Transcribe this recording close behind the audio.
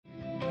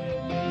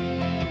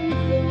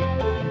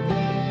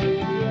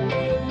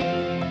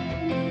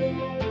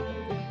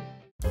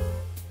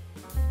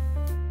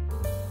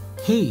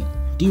Hey,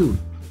 dude,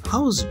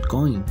 how's it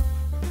going?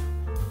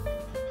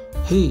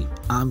 Hey,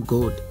 I'm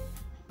good.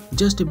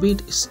 Just a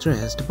bit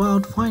stressed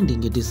about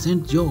finding a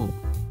decent job.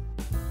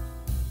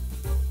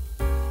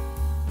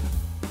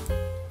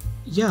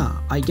 Yeah,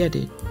 I get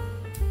it.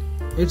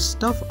 It's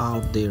tough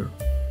out there.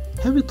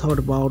 Have you thought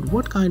about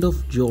what kind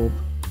of job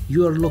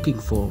you are looking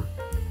for?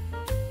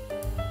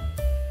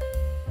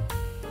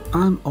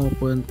 I'm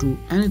open to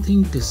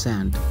anything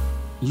decent,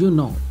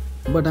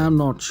 but I'm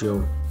not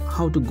sure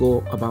how to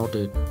go about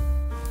it.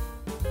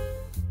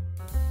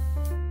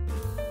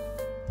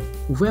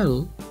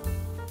 Well,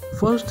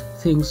 first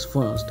things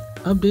first,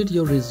 update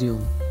your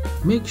resume.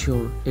 Make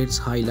sure it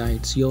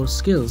highlights your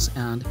skills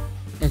and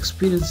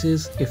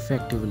experiences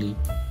effectively.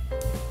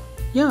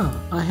 Yeah,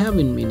 I have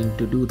been meaning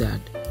to do that.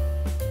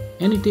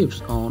 Any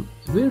tips on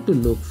where to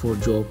look for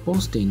job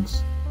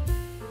postings?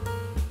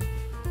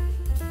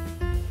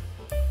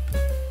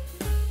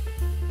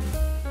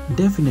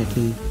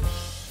 Definitely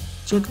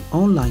check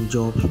online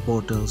jobs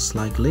portals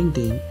like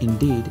LinkedIn,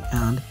 Indeed,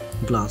 and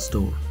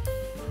Glassdoor.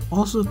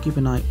 Also keep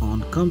an eye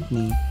on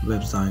company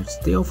websites,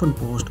 they often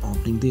post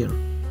opening there.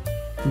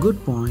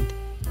 Good point,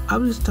 I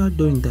will start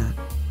doing that.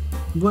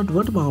 But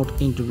what about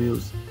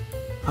interviews?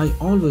 I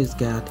always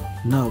get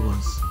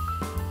nervous.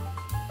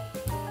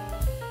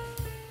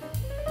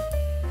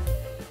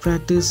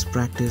 Practice,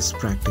 practice,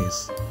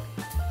 practice.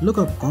 Look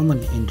up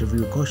common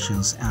interview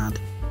questions and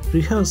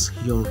rehearse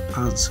your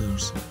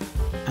answers.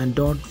 And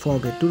don't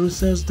forget to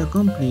research the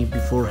company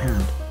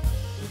beforehand.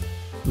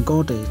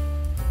 Got it.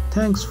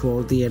 Thanks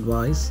for the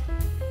advice.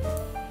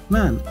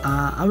 Man,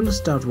 I will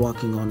start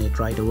working on it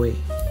right away.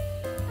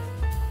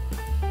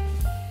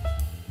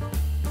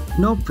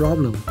 No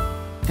problem.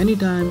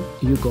 Anytime,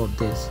 you got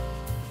this.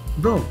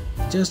 Bro,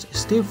 just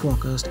stay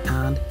focused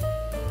and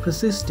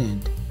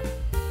persistent.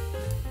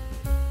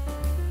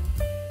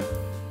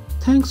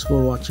 Thanks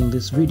for watching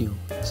this video.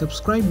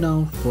 Subscribe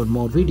now for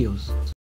more videos.